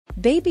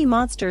Baby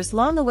Monster's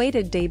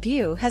long-awaited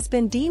debut has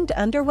been deemed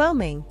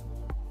underwhelming.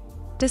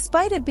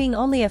 Despite it being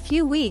only a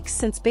few weeks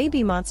since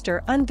Baby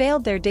Monster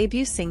unveiled their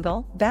debut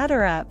single,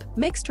 Batter Up,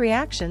 mixed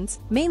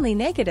reactions, mainly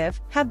negative,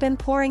 have been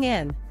pouring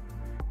in.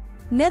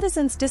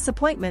 Netizens'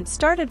 disappointment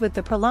started with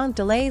the prolonged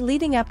delay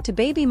leading up to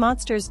Baby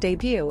Monster's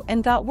debut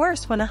and got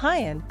worse when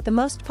Ahyeon, the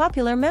most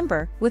popular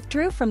member,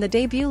 withdrew from the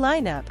debut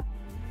lineup.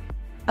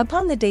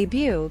 Upon the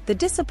debut, the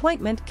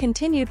disappointment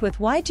continued with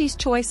YG's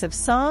choice of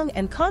song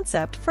and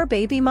concept for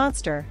Baby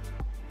Monster.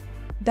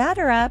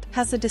 Batter Up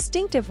has a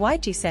distinctive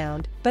YG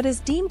sound, but is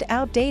deemed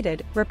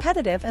outdated,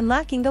 repetitive and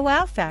lacking the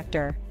wow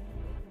factor.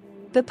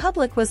 The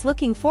public was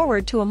looking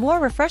forward to a more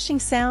refreshing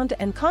sound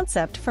and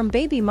concept from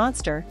Baby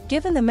Monster,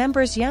 given the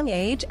members' young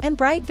age and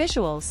bright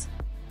visuals.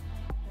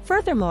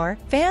 Furthermore,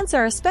 fans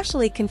are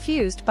especially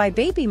confused by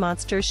Baby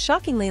Monster's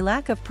shockingly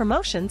lack of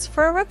promotions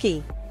for a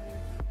rookie.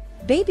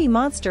 Baby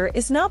Monster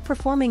is not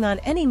performing on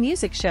any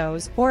music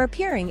shows or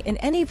appearing in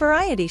any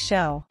variety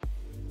show.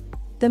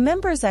 The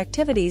members'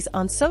 activities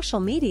on social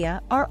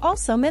media are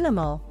also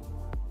minimal.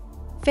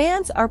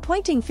 Fans are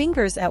pointing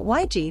fingers at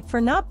YG for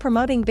not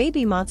promoting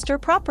Baby Monster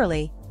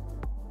properly.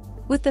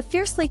 With the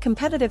fiercely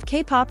competitive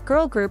K-pop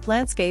girl group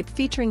landscape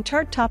featuring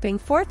chart-topping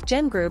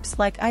fourth-gen groups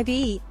like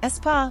IVE,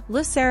 aespa,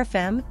 Le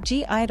Sserafim,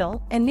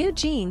 G-Idol, and New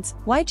Jeans,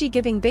 YG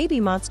giving Baby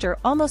Monster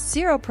almost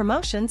zero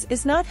promotions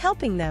is not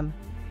helping them.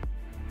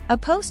 A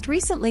post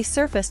recently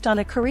surfaced on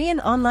a Korean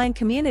online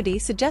community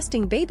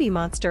suggesting Baby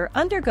Monster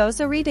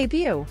undergoes a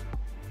re-debut.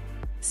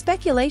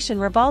 Speculation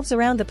revolves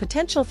around the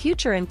potential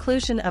future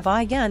inclusion of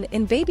Ahyeon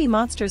in Baby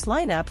Monster's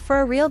lineup for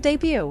a real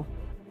debut.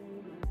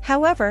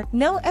 However,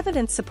 no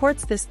evidence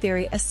supports this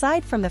theory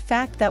aside from the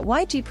fact that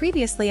YG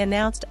previously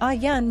announced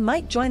Ahyeon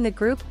might join the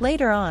group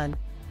later on.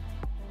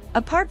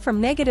 Apart from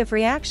negative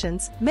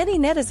reactions, many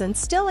netizens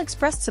still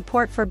expressed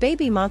support for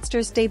Baby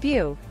Monster's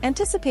debut,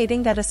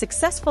 anticipating that a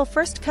successful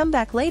first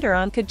comeback later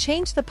on could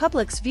change the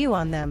public's view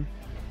on them.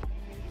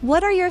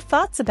 What are your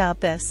thoughts about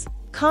this?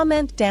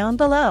 Comment down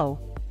below.